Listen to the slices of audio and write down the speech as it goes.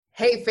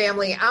Hey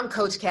family, I'm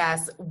Coach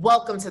Cass.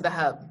 Welcome to the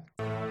Hub.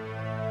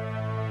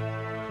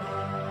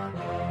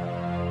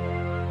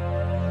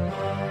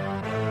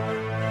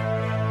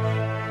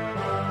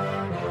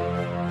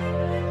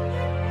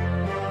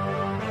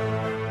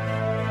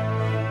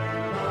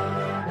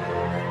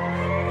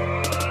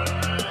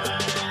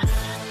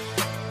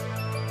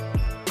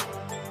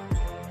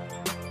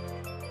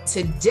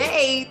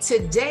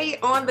 Today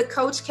on the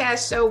Coach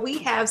Cass Show, we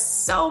have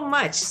so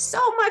much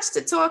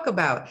to talk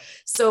about.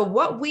 So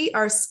what we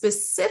are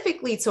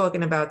specifically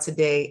talking about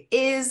today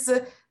is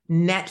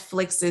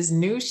Netflix's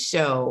new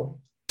show,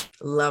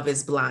 Love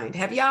is Blind.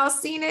 Have y'all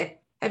seen it?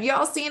 Have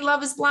y'all seen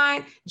Love is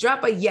Blind?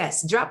 Drop a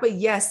yes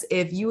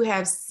if you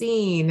have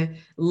seen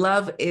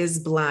Love is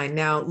Blind.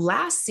 Now,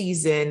 last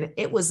season,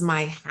 it was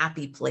my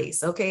happy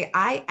place, okay?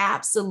 I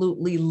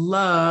absolutely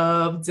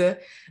loved the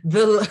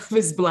Love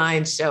is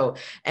Blind show,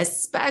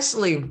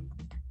 especially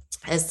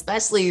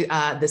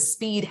the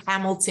Speed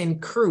Hamilton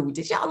crew.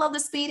 Did y'all love the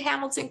Speed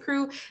Hamilton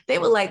crew? They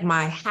were like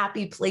my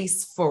happy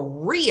place for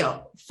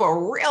real.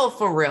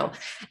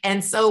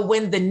 And so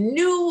when the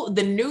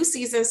new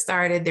season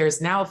started,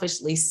 there's now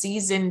officially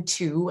season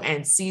 2,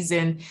 and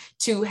season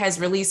 2 has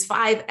released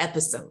 5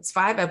 episodes.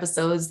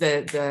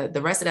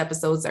 The rest of the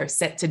episodes are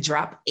set to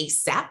drop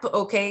ASAP.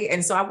 Okay.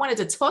 And so I wanted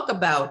to talk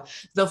about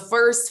the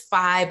first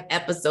 5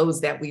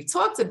 episodes that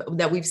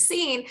we've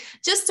seen,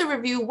 just to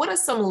review what are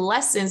some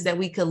lessons that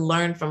we could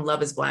learn from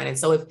Love is Blind. And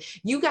so if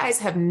you guys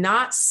have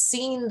not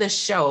seen the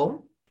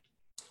show,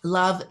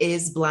 Love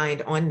is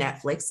Blind on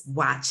Netflix,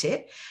 watch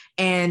it.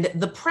 And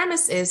the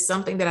premise is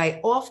something that I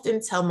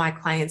often tell my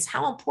clients,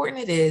 how important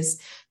it is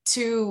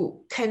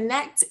to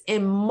connect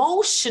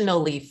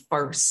emotionally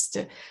first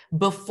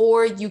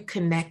before you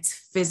connect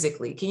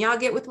physically. Can y'all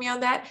get with me on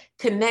that?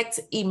 Connect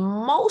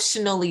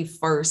emotionally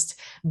first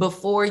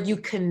before you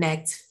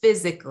connect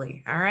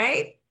physically. All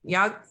right.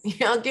 Y'all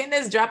getting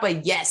this? Drop a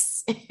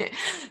yes.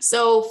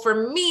 So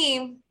for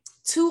me,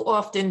 too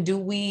often do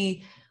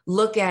we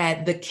look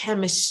at the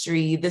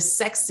chemistry, the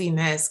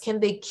sexiness. Can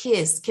they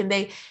kiss? Can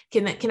I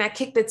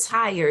kick the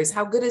tires?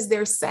 How good is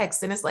their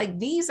sex? And it's like,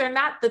 these are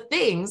not the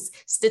things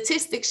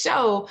statistics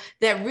show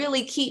that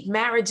really keep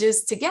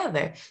marriages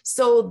together.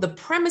 So the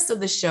premise of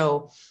the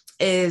show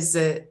is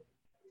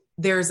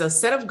there's a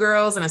set of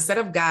girls and a set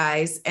of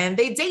guys, and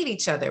they date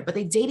each other, but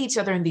they date each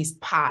other in these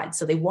pods.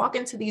 So they walk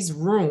into these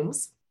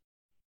rooms,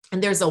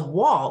 and there's a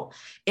wall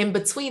in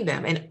between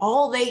them. And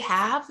all they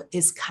have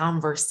is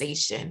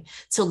conversation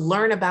to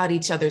learn about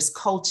each other's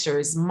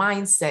cultures,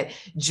 mindset,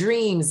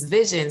 dreams,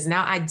 visions.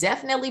 Now, I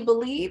definitely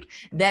believe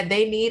that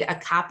they need a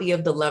copy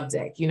of the Love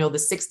Deck. You know, the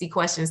 60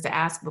 questions to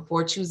ask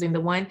before choosing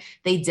the one.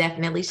 They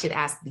definitely should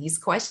ask these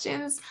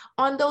questions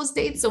on those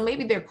dates. So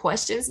maybe their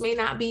questions may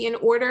not be in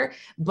order,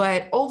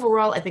 but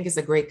overall, I think it's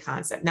a great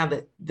concept. Now,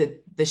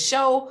 the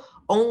show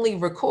only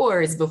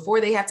records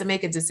before they have to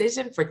make a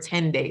decision for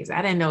 10 days.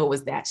 I didn't know it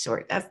was that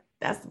short.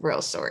 That's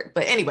real short.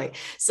 But anyway,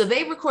 so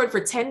they record for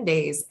 10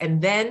 days,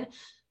 and then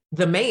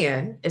the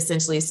man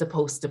essentially is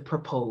supposed to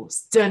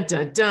propose. Dun,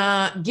 dun,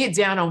 dun, get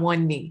down on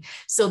one knee.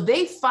 So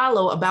they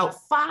follow about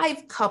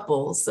 5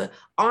 couples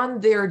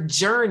on their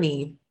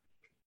journey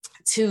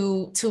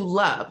to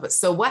love.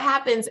 So what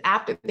happens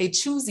after they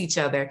choose each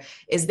other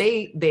is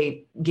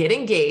they get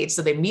engaged.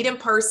 So they meet in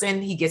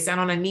person. He gets down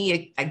on a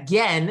knee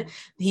again.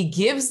 He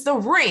gives the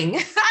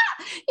ring.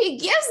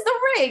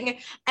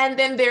 And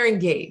then they're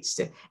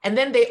engaged. And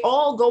then they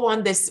all go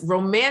on this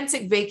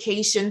romantic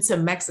vacation to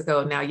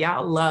Mexico. Now,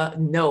 y'all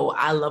know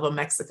I love a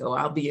Mexico.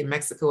 I'll be in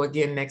Mexico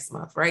again next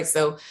month, right?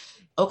 So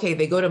okay,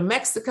 they go to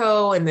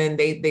Mexico, and then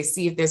they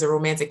see if there's a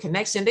romantic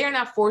connection. They're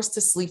not forced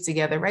to sleep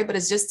together, right? But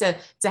it's just to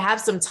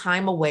have some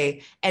time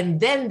away. And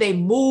then they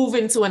move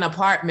into an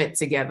apartment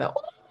together.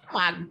 Oh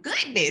my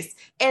goodness.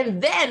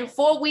 And then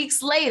 4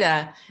 weeks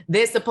later,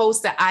 they're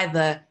supposed to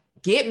either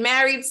get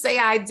married, say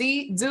I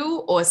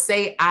do, or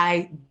say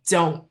I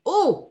don't.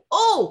 Oh.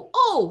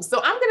 So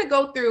I'm going to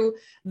go through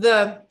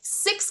the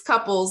 6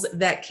 couples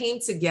that came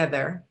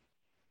together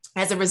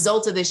as a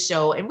result of this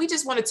show. And we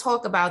just want to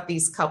talk about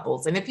these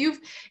couples. And if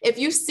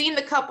you've seen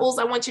the couples,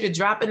 I want you to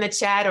drop in the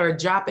chat or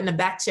drop in the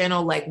back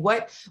channel, like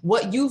what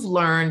you've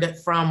learned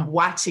from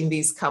watching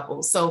these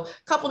couples. So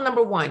couple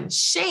number 1,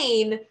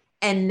 Shane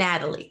and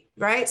Natalie,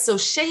 right? So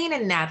Shane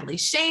and Natalie.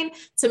 Shane,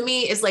 to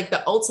me, is like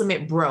the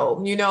ultimate bro.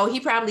 You know,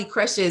 he probably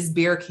crushes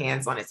beer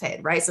cans on his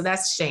head, right? So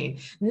that's Shane.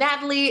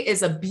 Natalie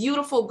is a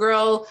beautiful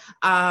girl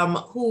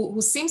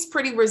who seems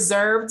pretty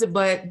reserved,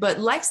 but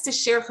likes to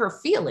share her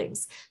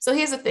feelings. So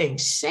here's the thing.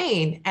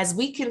 Shane, as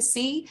we can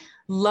see,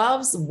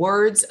 loves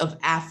words of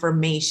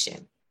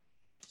affirmation.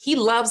 He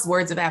loves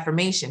words of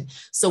affirmation.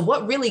 So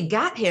what really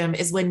got him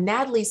is when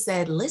Natalie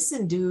said,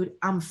 listen, dude,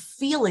 I'm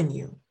feeling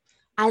you.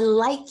 I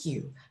like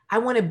you. I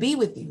want to be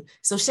with you.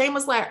 So Shane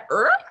was like,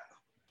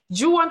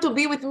 you want to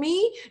be with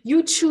me?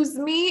 You choose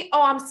me?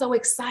 Oh, I'm so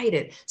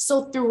excited.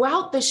 So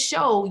throughout the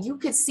show, you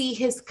could see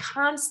his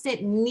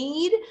constant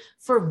need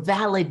for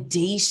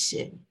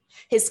validation.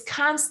 his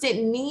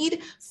constant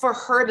need for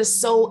her to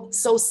sow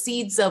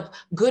seeds of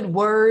good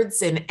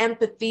words and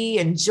empathy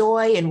and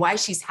joy and why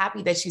she's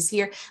happy that she's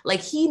here.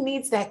 Like he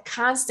needs that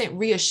constant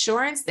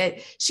reassurance that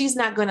she's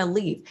not going to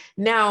leave.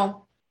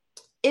 Now,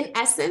 in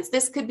essence,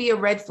 this could be a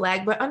red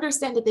flag, but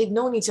understand that they've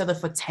known each other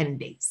for 10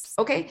 days.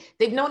 Okay.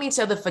 They've known each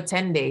other for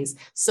 10 days.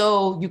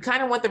 So you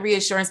kind of want the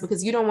reassurance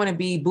because you don't want to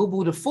be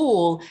boo-boo the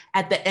fool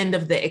at the end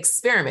of the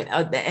experiment,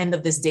 at the end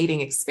of this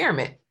dating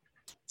experiment.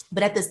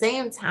 But at the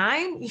same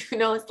time,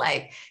 it's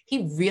like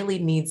he really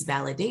needs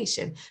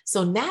validation.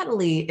 So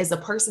Natalie is a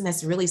person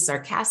that's really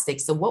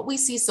sarcastic. So what we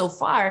see so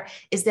far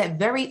is that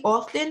very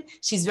often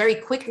she's very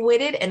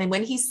quick-witted. And then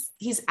when he's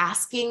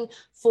asking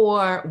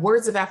for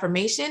words of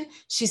affirmation,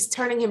 she's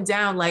turning him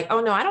down like,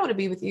 oh no, I don't want to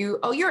be with you.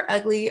 Oh, you're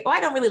ugly. Oh, I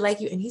don't really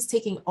like you. And he's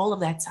taking all of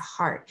that to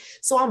heart.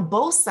 So on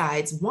both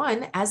sides,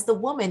 one, as the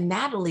woman,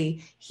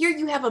 Natalie, here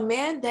you have a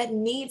man that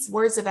needs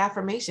words of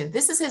affirmation.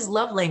 This is his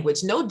love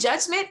language. No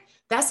judgment.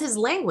 That's his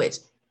language.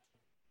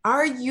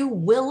 Are you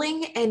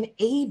willing and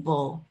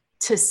able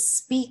to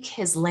speak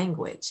his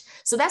language?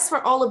 So that's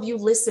for all of you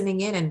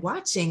listening in and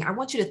watching. I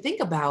want you to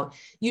think about,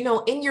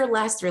 in your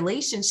last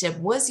relationship,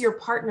 was your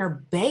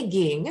partner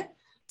begging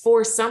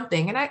for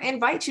something? And I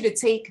invite you to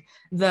take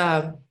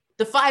the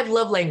 5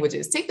 love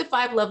languages. Take the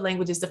 5 love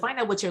languages to find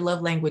out what your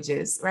love language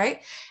is,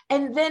 right?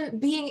 And then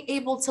being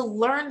able to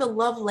learn the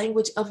love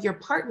language of your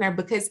partner,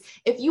 because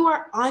if you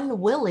are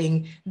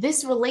unwilling,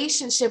 this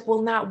relationship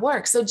will not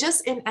work. So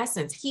just in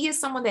essence, he is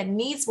someone that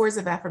needs words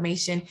of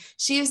affirmation.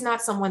 She is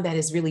not someone that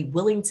is really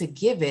willing to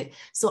give it.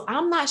 So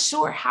I'm not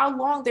sure how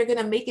long they're going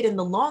to make it in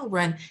the long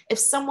run if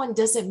someone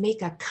doesn't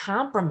make a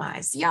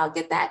compromise. Y'all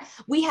get that?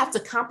 We have to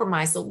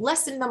compromise. So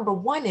lesson number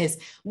 1 is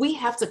we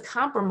have to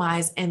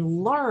compromise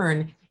and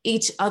learn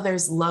each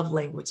other's love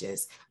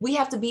languages. We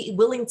have to be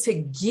willing to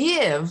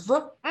give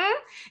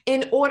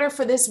in order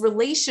for this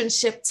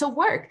relationship to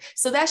work.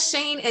 So that's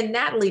Shane and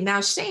Natalie.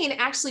 Now, Shane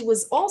actually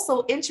was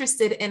also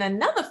interested in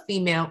another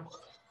female,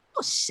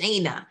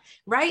 Shayna,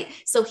 right?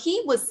 So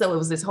it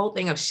was this whole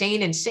thing of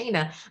Shane and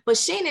Shayna, but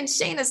Shane and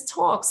Shayna's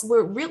talks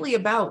were really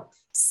about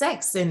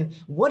sex and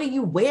what are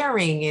you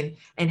wearing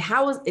and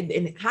how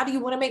do you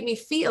want to make me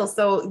feel?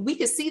 So we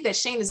could see that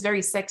Shane is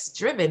very sex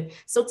driven.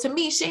 So to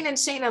me, Shane and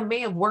Shayna may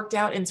have worked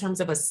out in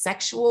terms of a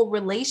sexual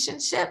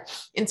relationship,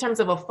 in terms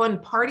of a fun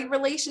party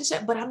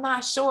relationship, but I'm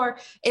not sure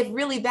if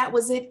really that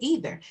was it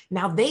either.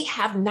 Now they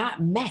have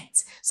not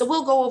met. So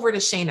we'll go over to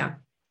Shayna.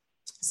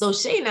 So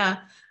Shayna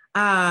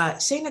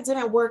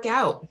didn't work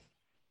out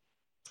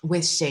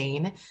with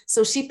Shane.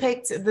 So she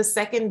picked the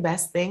second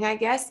best thing, I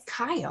guess,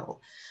 Kyle.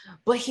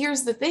 But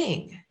here's the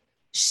thing.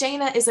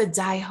 Shayna is a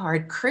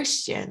diehard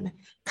Christian.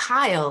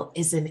 Kyle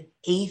is an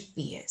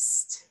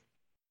atheist.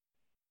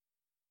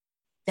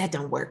 That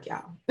don't work,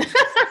 y'all.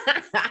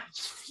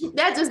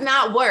 That does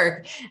not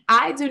work.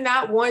 I do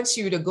not want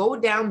you to go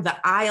down the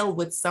aisle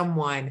with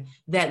someone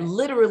that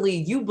literally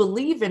you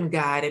believe in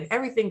God and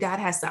everything God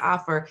has to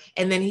offer,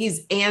 and then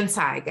he's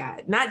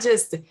anti-God, not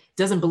just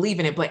doesn't believe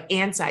in it, but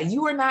anti.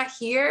 You are not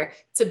here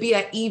to be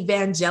an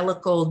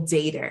evangelical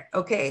dater,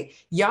 okay?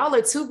 Y'all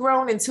are too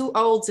grown and too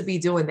old to be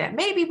doing that.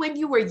 Maybe when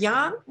you were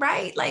young,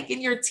 right? Like in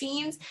your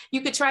teens,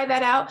 you could try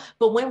that out.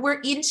 But when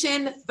we're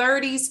inching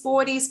 30s,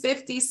 40s,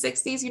 50s,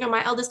 60s,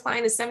 my eldest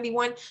client is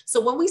 71.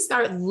 So when we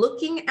start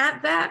looking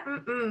at that,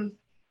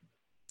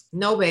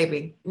 no,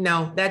 baby,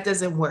 no, that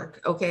doesn't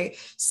work. Okay.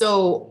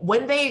 So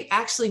when they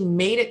actually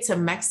made it to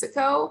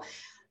Mexico,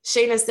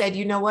 Shayna said,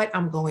 you know what?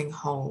 I'm going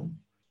home.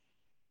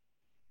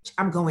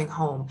 I'm going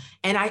home.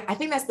 And I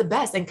think that's the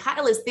best. And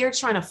Kyle is there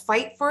trying to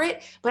fight for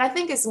it. But I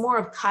think it's more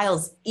of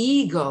Kyle's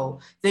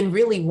ego than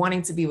really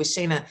wanting to be with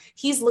Shayna.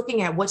 He's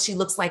looking at what she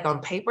looks like on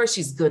paper.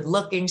 She's good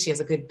looking. She has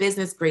a good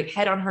business, great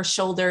head on her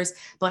shoulders.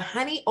 But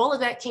honey, all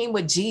of that came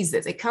with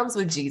Jesus. It comes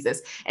with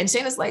Jesus. And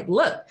Shayna's like,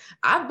 look,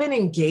 I've been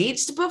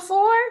engaged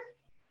before.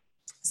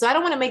 So I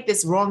don't want to make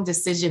this wrong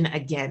decision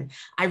again.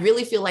 I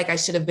really feel like I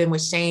should have been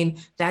with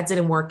Shane. That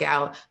didn't work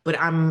out, but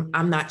I'm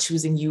not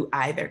choosing you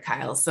either,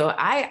 Kyle. So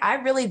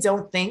I really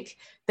don't think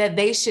that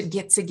they should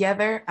get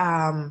together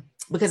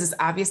because it's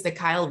obvious that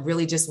Kyle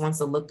really just wants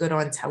to look good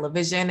on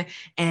television.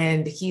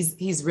 And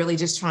he's really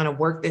just trying to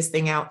work this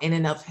thing out in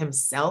and of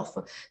himself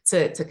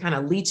to kind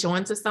of leech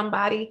on to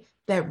somebody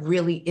that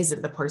really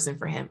isn't the person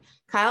for him.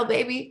 Kyle,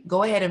 baby,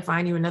 go ahead and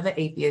find you another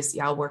atheist.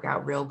 Y'all work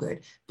out real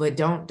good, but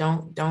don't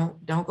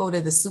go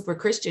to the super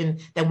Christian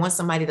that wants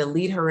somebody to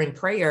lead her in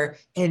prayer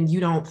and you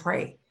don't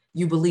pray.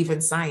 You believe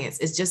in science.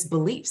 It's just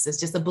beliefs. It's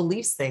just a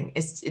beliefs thing.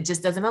 It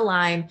just doesn't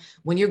align.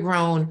 When you're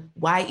grown,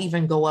 why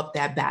even go up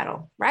that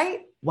battle,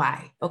 right?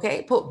 Why?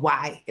 Okay, put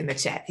why in the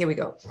chat. Here we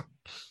go.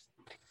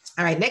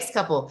 All right, next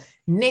couple,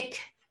 Nick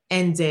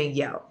and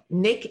Danielle.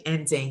 Nick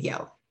and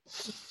Danielle.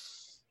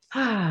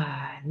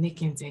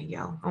 Nick and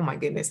Danielle. Oh my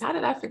goodness. How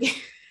did I forget?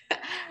 I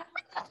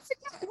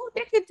forget who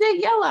Nick and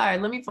Danielle are.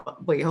 Let me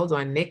wait, hold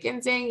on. Nick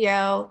and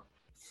Danielle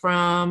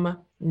from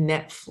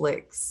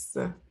Netflix.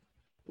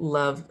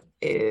 Love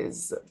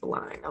is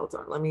Blind. Hold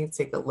on. Let me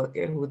take a look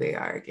at who they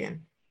are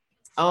again.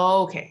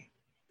 Okay.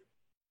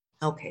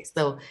 Okay,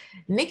 so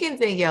Nick and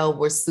Danielle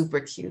were super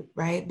cute,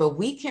 right? But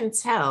we can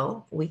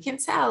tell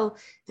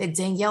that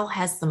Danielle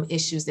has some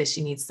issues that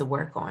she needs to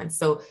work on.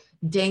 So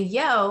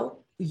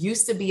Danielle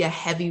used to be a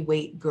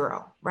heavyweight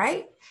girl,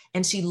 right?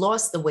 And she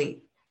lost the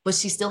weight, but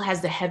she still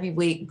has the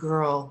heavyweight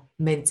girl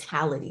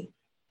mentality,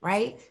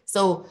 right?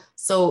 So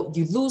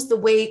you lose the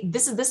weight.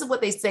 This is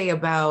what they say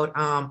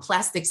about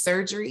plastic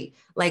surgery.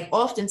 Like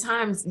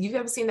oftentimes, you've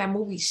ever seen that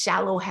movie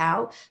Shallow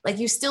Hal? Like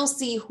you still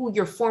see who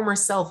your former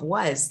self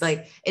was.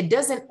 Like it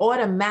doesn't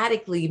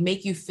automatically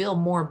make you feel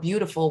more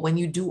beautiful when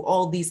you do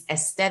all these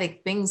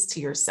aesthetic things to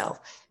yourself.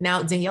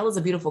 Now, Danielle is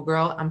a beautiful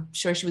girl. I'm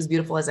sure she was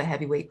beautiful as a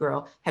heavyweight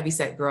girl,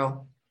 heavyset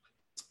girl.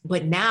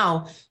 But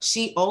now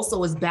she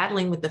also is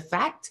battling with the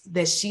fact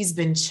that she's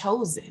been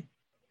chosen.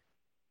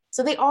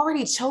 So they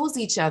already chose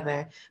each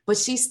other, but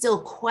she's still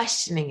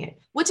questioning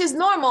it, which is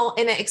normal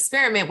in an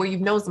experiment where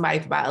you've known somebody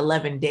for about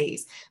 11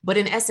 days. But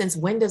in essence,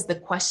 when does the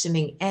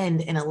questioning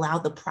end and allow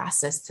the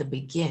process to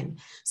begin?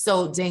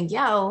 So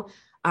Danielle,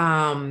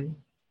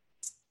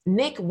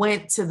 Nick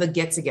went to the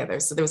get together.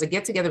 So there was a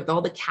get together with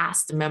all the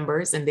cast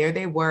members, and there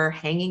they were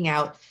hanging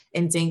out.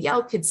 And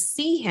Danielle could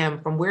see him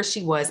from where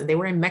she was, and they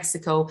were in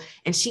Mexico,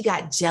 and she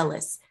got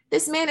jealous.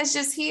 This man is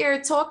just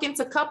here talking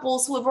to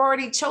couples who have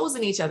already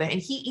chosen each other.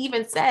 And he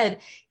even said,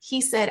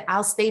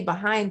 I'll stay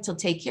behind to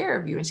take care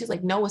of you. And she's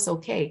like, no, it's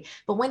okay.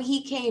 But when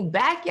he came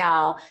back,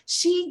 y'all,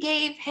 she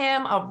gave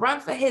him a run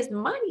for his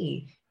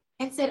money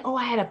and said, oh,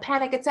 I had a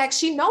panic attack.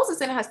 She knows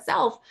it's in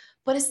herself,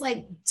 but it's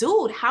like,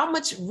 dude, how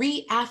much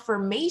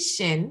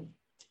reaffirmation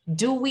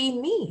do we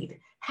need?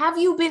 Have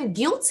you been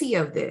guilty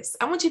of this?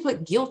 I want you to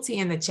put guilty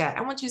in the chat.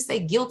 I want you to say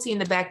guilty in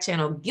the back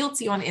channel,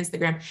 guilty on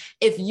Instagram.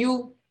 If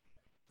you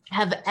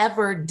have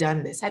ever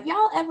done this, have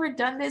y'all ever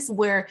done this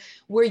where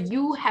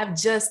you have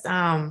just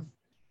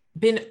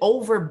been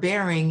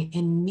overbearing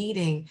in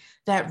needing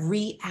that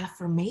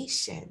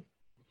reaffirmation?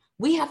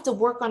 We have to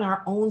work on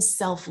our own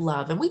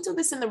self-love. And we do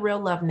this in the Real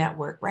Love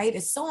Network, right?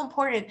 It's so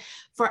important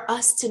for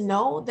us to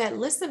know that,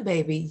 listen,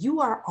 baby, you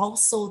are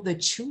also the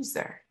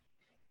chooser.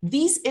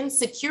 These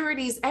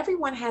insecurities,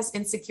 everyone has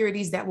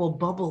insecurities that will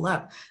bubble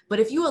up. But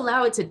if you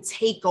allow it to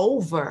take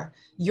over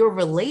your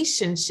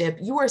relationship,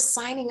 you are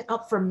signing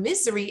up for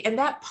misery, and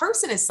that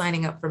person is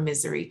signing up for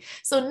misery.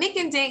 So Nick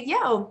and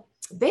Danielle,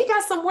 they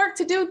got some work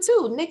to do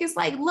too. Nick is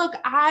like, look,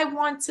 I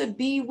want to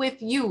be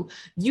with you.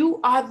 You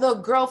are the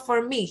girl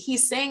for me.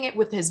 He's saying it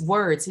with his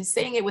words. He's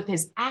saying it with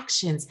his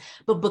actions.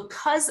 But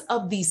because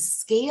of these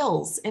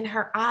scales in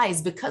her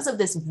eyes, because of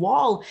this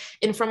wall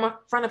in front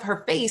of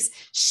her face,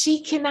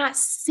 she cannot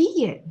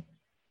see it.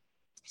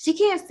 She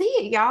can't see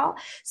it, y'all.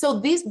 So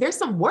there's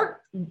some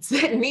work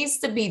that needs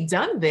to be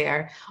done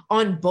there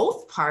on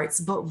both parts,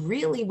 but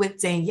really with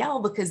Danielle,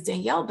 because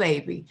Danielle,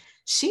 baby,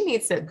 she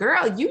needs to,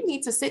 girl, you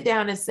need to sit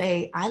down and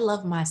say, I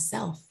love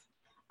myself.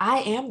 I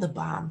am the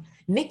bomb.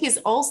 Nick is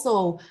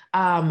also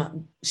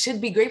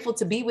should be grateful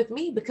to be with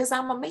me because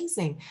I'm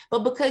amazing.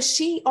 But because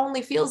she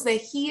only feels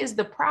that he is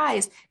the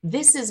prize,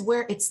 this is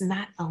where it's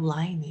not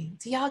aligning.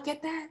 Do y'all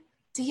get that?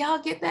 Do y'all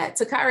get that?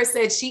 Takara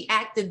said she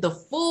acted the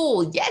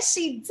fool. Yes,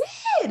 she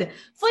did,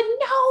 for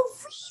no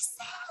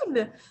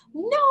reason.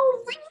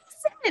 No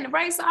reason,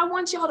 right? So I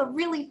want y'all to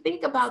really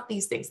think about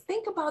these things.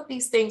 Think about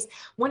these things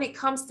when it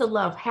comes to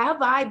love.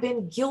 Have I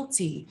been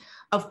guilty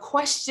of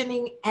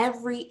questioning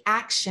every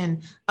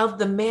action of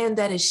the man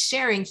that is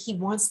sharing he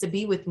wants to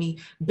be with me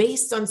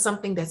based on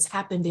something that's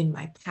happened in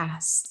my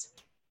past?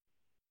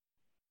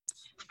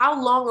 How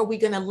long are we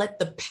going to let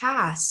the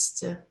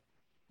past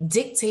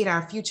dictate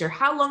our future?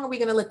 How long are we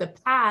going to let the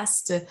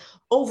past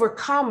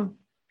overcome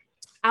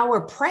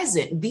our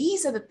present?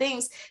 These are the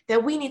things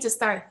that we need to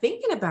start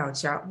thinking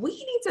about, y'all. We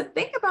need to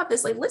think about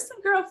this. Like, listen,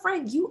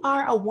 girlfriend, you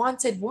are a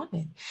wanted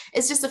woman.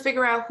 It's just to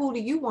figure out, who do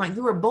you want?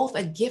 You are both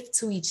a gift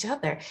to each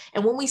other.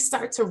 And when we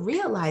start to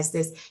realize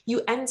this,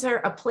 you enter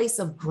a place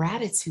of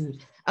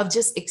gratitude, of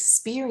just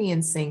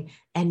experiencing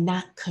and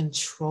not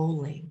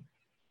controlling.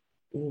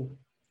 Ooh,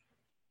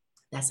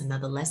 that's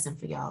another lesson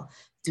for y'all.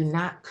 Do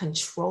not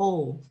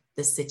control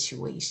the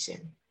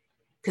situation,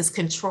 because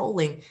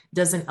controlling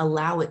doesn't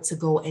allow it to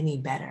go any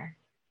better,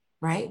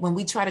 right? When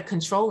we try to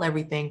control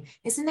everything,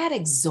 isn't that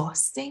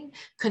exhausting?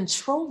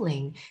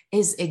 Controlling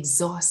is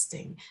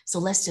exhausting. So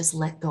let's just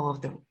let go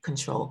of the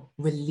control,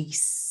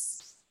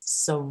 release,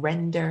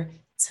 surrender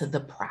to the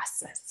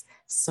process.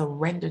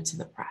 Surrender to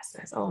the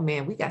process. Oh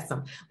man, we got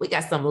some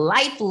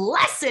life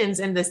lessons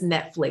in this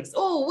Netflix.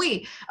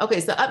 Okay.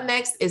 So up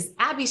next is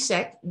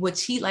Abhishek,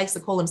 which he likes to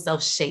call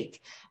himself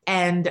Shake,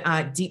 and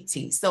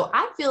Deepti. So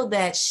I feel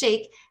that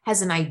Shake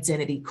has an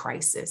identity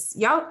crisis.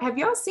 Have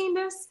y'all seen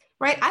this?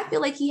 Right? I feel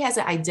like he has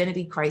an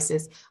identity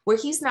crisis where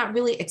he's not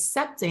really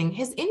accepting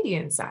his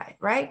Indian side,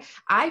 right?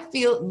 I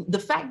feel the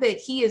fact that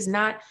he is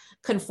not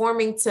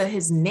conforming to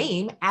his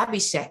name,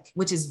 Abhishek,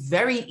 which is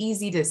very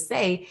easy to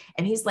say.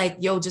 And he's like,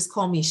 yo, just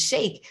call me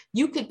Shake.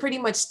 You could pretty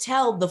much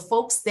tell the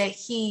folks that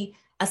he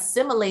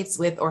assimilates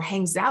with or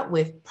hangs out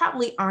with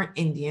probably aren't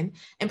Indian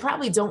and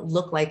probably don't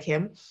look like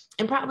him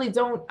and probably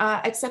don't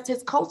accept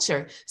his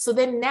culture. So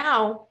then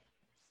now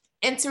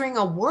entering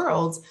a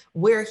world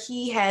where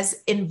he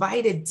has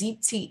invited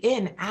Deep T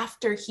in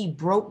after he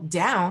broke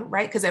down,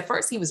 right? Because at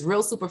first he was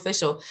real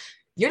superficial.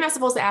 You're not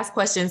supposed to ask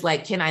questions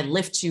like, can I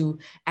lift you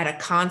at a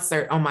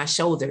concert on my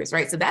shoulders,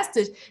 right? So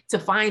that's to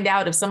find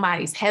out if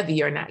somebody's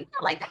heavy or not.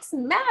 You're like, that's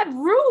mad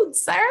rude,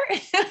 sir.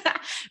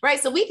 Right?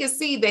 So we can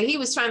see that he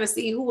was trying to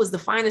see who was the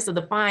finest of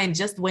the fine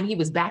just when he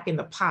was back in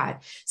the pod.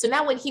 So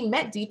now when he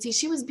met DT,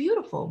 she was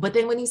beautiful. But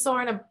then when he saw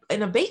her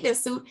in a bathing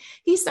suit,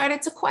 he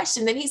started to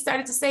question. Then he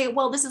started to say,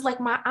 well, this is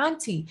like my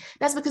auntie.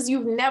 That's because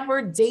you've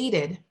never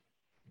dated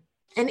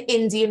an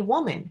Indian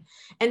woman.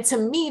 And to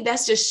me,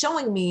 that's just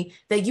showing me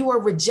that you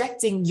are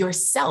rejecting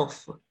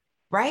yourself,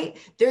 right?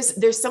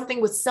 There's something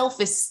with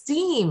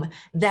self-esteem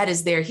that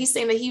is there. He's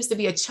saying that he used to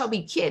be a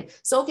chubby kid.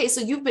 So, okay,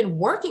 so you've been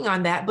working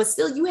on that, but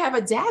still you have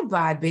a dad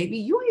bod, baby.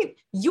 You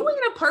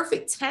ain't a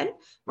perfect 10,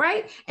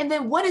 right? And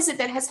then what is it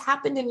that has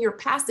happened in your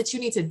past that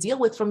you need to deal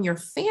with from your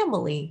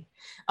family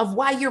of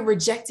why you're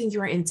rejecting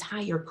your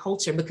entire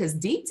culture? Because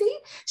Deepti,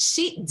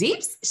 she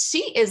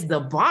is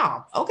the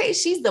bomb. Okay.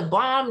 She's the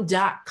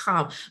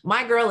bomb.com.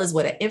 My girl is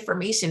what, an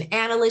information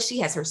analyst. She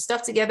has her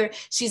stuff together.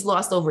 She's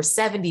lost over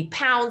 70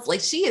 pounds.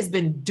 Like, she has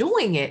been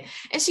doing it,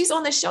 and she's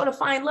on the show to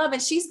find love.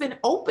 And she's been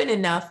open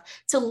enough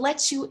to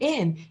let you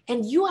in.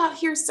 And you out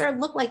here, sir,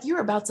 look like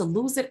you're about to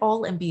lose it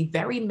all and be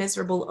very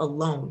miserable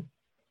alone.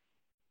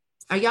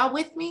 Are y'all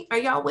with me? Are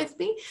y'all with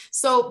me?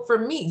 So for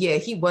me, yeah,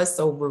 he was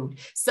so rude.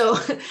 So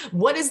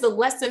what is the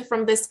lesson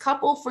from this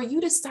couple for you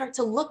to start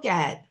to look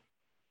at?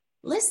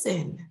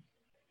 Listen,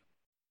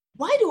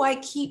 why do I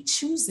keep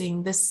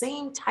choosing the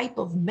same type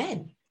of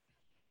men?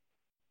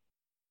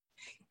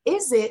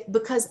 Is it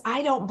because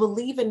I don't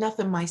believe enough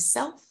in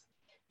myself,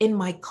 in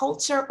my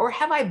culture, or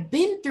have I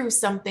been through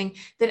something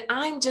that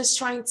I'm just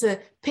trying to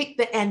pick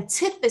the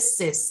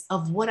antithesis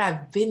of what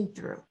I've been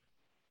through?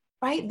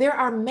 Right? There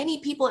are many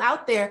people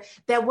out there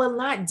that will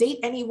not date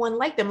anyone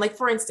like them. Like,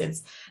 for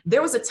instance, there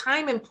was a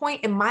time and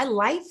point in my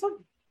life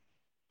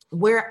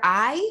where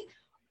I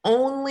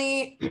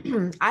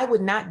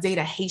would not date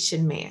a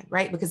Haitian man,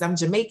 right? Because I'm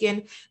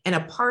Jamaican, and a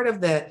part of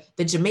the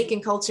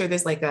Jamaican culture,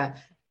 there's like a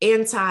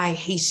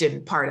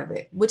anti-Haitian part of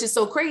it, which is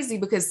so crazy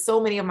because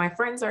so many of my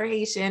friends are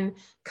Haitian,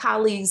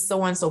 colleagues,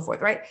 so on and so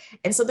forth, right?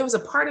 And so there was a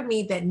part of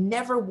me that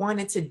never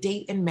wanted to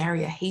date and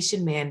marry a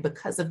Haitian man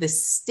because of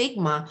this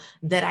stigma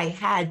that I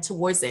had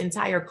towards the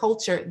entire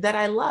culture that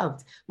I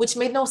loved, which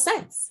made no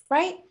sense,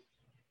 right?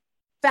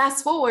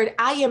 Fast forward,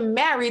 I am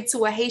married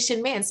to a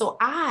Haitian man. So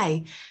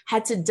I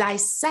had to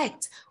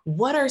dissect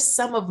what are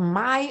some of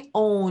my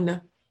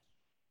own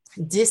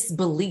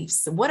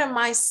disbeliefs. What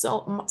are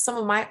some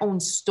of my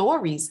own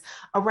stories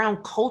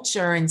around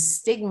culture and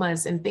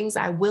stigmas and things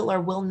I will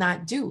or will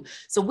not do?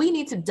 So we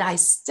need to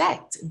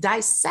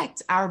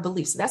dissect our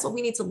beliefs. That's what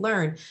we need to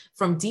learn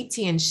from Deep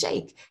T and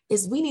Shake,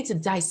 is we need to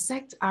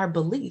dissect our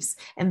beliefs.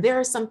 And there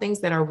are some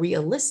things that are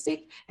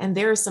realistic and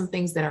there are some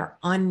things that are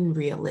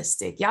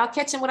unrealistic. Y'all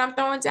catching what I'm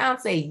throwing down?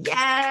 Say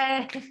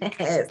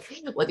yes.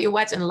 Whether you're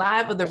watching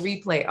live or the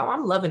replay. Oh,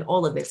 I'm loving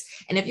all of this.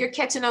 And if you're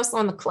catching us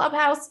on the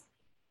Clubhouse,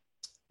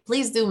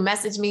 please do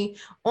message me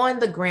on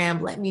the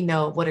gram. Let me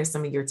know what are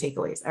some of your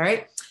takeaways. All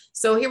right.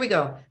 So here we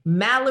go.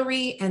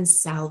 Mallory and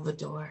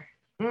Salvador.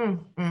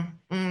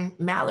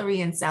 Mallory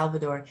and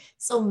Salvador.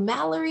 So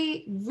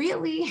Mallory,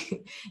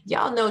 really,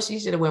 y'all know she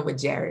should have went with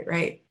Jared,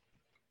 right?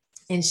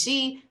 And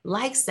she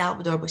likes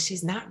Salvador, but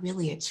she's not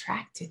really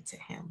attracted to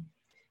him.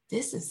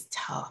 This is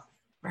tough,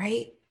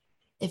 right?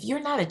 If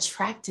you're not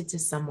attracted to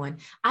someone,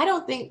 I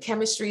don't think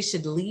chemistry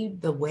should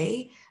lead the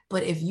way,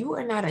 but if you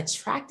are not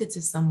attracted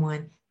to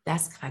someone,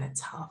 that's kind of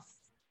tough,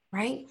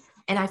 right?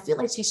 And I feel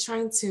like she's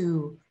trying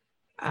to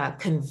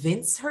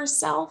convince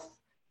herself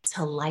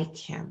to like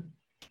him.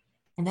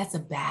 And that's a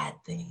bad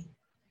thing.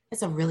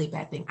 That's a really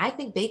bad thing. I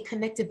think they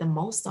connected the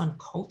most on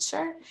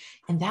culture,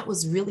 and that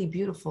was really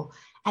beautiful.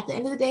 At the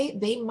end of the day,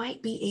 they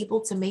might be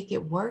able to make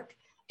it work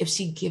if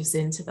she gives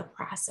into the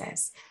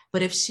process.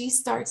 But if she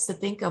starts to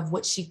think of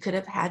what she could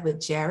have had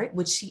with Jared,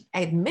 which she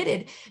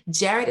admitted,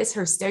 Jared is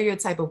her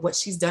stereotype of what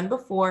she's done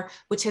before,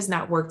 which has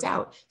not worked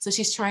out. So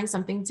she's trying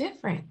something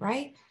different,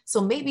 right?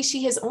 So maybe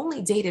she has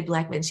only dated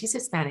Black men. She's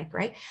Hispanic,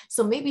 right?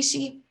 So maybe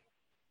she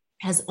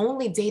has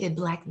only dated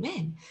Black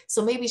men.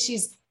 So maybe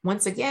she's,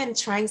 once again,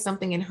 trying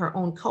something in her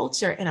own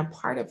culture, and a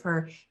part of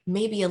her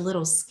may be a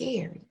little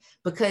scared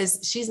because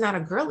she's not a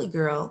girly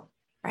girl,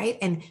 right?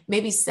 And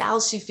maybe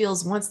Sal, she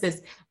feels, wants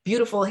this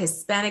beautiful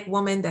Hispanic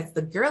woman that's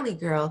the girly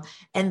girl,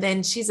 and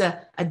then she's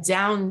a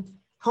down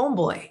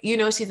homeboy, you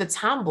know, she's a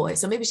tomboy.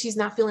 So maybe she's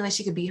not feeling like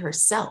she could be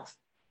herself.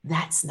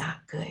 That's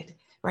not good,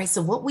 right?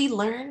 So what we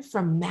learned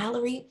from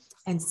Mallory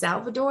and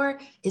Salvador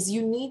is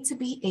you need to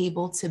be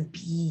able to be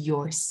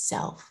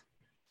yourself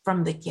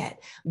from the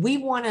get. We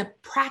want to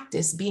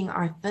practice being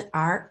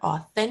our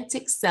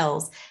authentic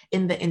selves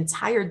in the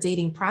entire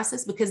dating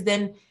process, because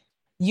then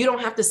you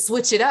don't have to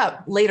switch it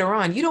up later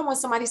on. You don't want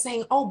somebody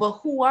saying, oh, but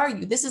who are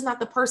you? This is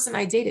not the person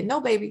I dated. No,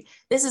 baby,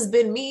 this has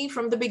been me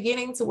from the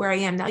beginning to where I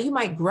am now. You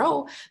might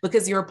grow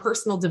because you're a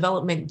personal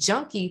development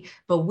junkie,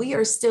 but we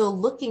are still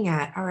looking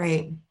at, all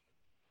right,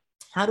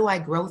 How do I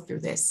grow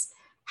through this?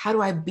 How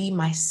do I be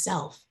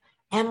myself?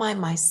 Am I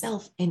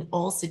myself in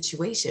all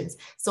situations?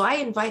 So I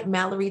invite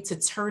Mallory to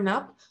turn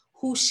up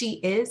who she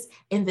is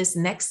in this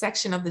next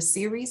section of the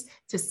series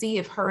to see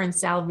if her and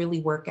Sal really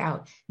work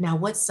out. Now,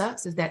 what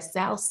sucks is that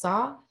Sal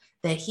saw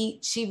that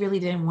she really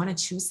didn't want to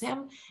choose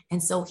him.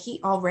 And so he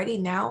already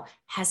now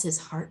has his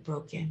heart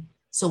broken.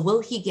 So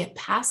will he get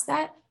past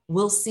that?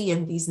 We'll see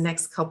in these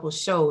next couple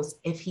shows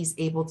if he's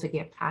able to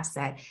get past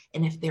that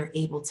and if they're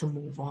able to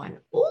move on.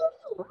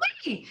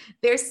 Ooh,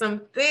 there's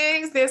some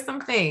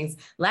things.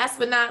 Last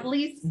but not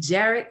least,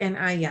 Jared and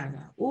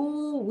Iyanna.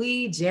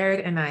 Ooh, Jared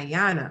and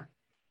Iyanna.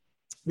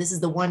 This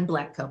is the one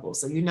Black couple.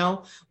 So,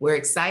 we're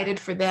excited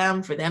for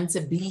them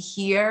to be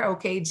here.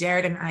 Okay.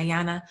 Jared and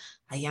Iyanna.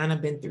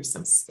 Iyanna been through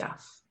some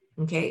stuff.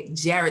 Okay.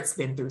 Jared's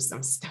been through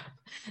some stuff.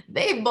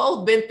 They've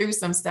both been through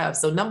some stuff.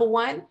 So number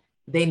one,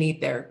 they need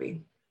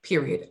therapy,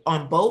 period.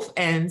 On both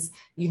ends.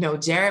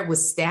 Jared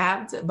was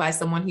stabbed by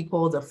someone he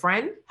called a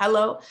friend.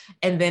 Hello.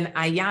 And then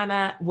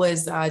Iyanna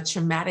was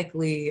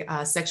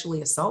traumatically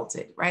sexually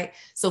assaulted. Right.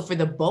 So for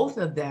the both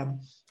of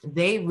them,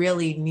 they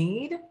really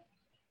need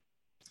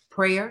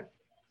prayer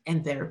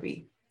and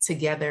therapy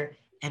together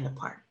and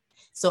apart.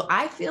 So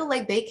I feel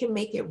like they can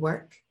make it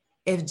work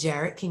if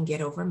Jared can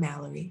get over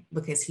Mallory,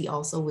 because he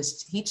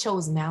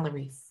chose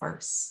Mallory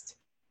first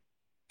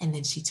and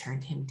then she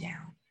turned him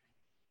down.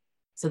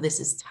 So this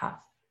is tough.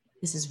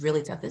 This is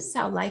really tough. This is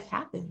how life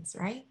happens,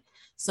 right?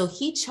 So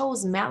he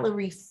chose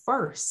Mallory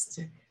first,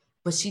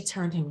 but she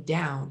turned him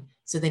down.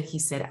 So then he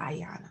said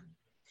Iyanna.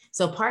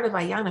 So part of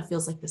Iyanna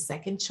feels like the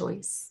second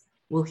choice.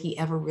 Will he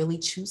ever really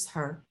choose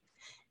her?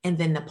 And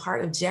then the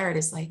part of Jared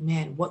is like,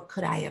 man, what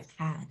could I have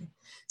had?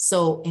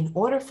 So in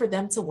order for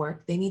them to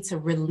work, they need to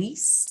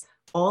release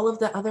all of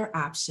the other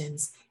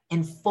options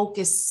and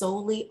focus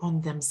solely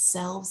on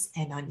themselves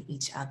and on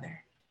each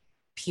other,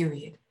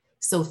 period.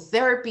 So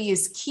therapy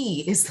is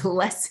key, is the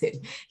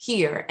lesson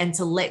here, and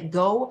to let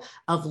go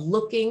of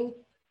looking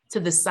to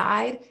the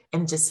side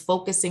and just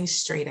focusing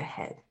straight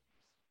ahead.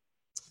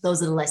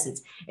 Those are the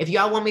lessons. If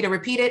y'all want me to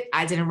repeat it,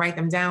 I didn't write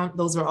them down.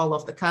 Those are all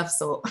off the cuff.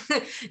 So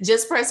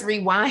just press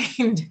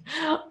rewind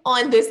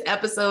on this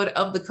episode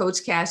of the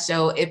Coach Cass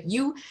Show. If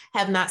you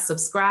have not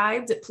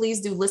subscribed, please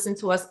do listen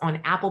to us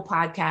on Apple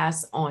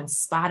Podcasts, on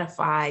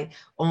Spotify,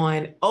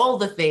 on all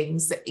the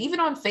things. Even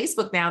on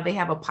Facebook now, they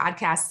have a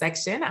podcast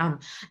section,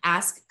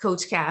 Ask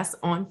Coach Cass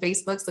on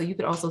Facebook. So you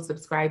could also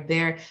subscribe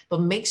there, but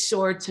make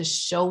sure to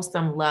show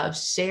some love.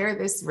 Share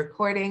this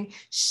recording,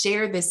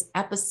 share this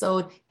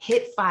episode,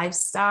 hit 5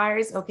 stars,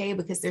 okay?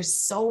 Because there's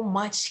so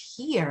much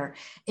here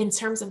in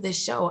terms of this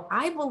show.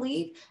 I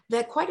believe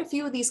that quite a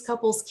few of these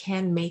couples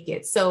can make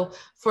it. So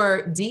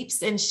for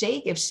Deeps and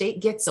Shake, if Shake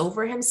gets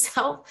over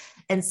himself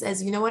and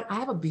says, you know what, I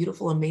have a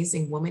beautiful,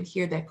 amazing woman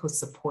here that could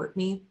support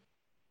me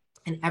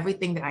and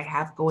everything that I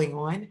have going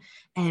on.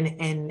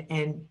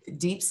 And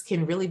Deeps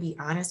can really be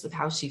honest with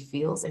how she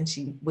feels and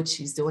what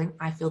she's doing.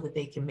 I feel that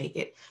they can make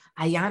it.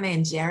 Iyanna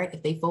and Jared,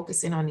 if they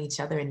focus in on each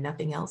other and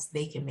nothing else,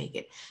 they can make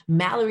it.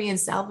 Mallory and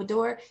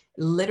Salvador,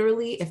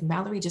 literally, if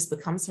Mallory just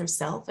becomes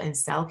herself and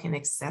Sal can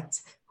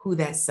accept who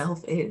that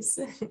self is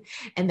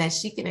and that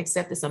she can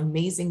accept this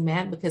amazing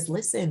man, because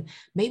listen,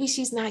 maybe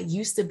she's not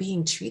used to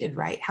being treated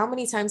right. How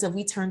many times have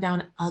we turned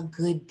down a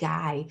good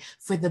guy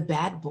for the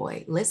bad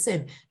boy?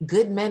 Listen,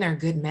 good men are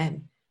good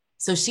men.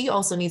 So she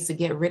also needs to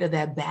get rid of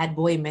that bad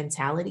boy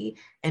mentality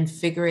and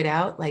figure it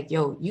out. Like,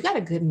 yo, you got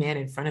a good man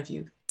in front of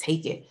you.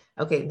 Take it.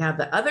 Okay. Now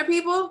the other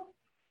people,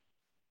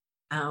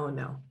 I don't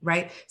know.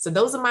 Right. So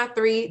those are my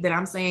 3 that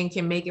I'm saying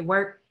can make it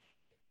work.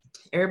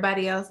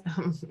 Everybody else,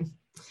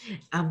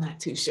 I'm not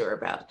too sure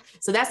about.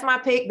 So that's my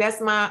pick. That's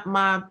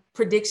my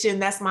prediction.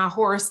 That's my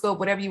horoscope,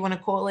 whatever you want to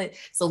call it.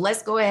 So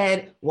let's go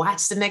ahead,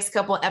 watch the next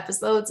couple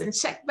episodes and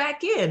check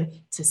back in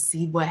to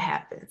see what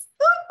happens.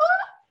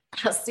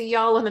 I'll see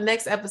y'all on the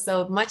next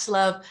episode. Much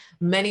love,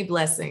 many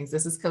blessings.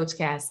 This is Coach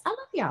Cass. I love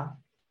y'all.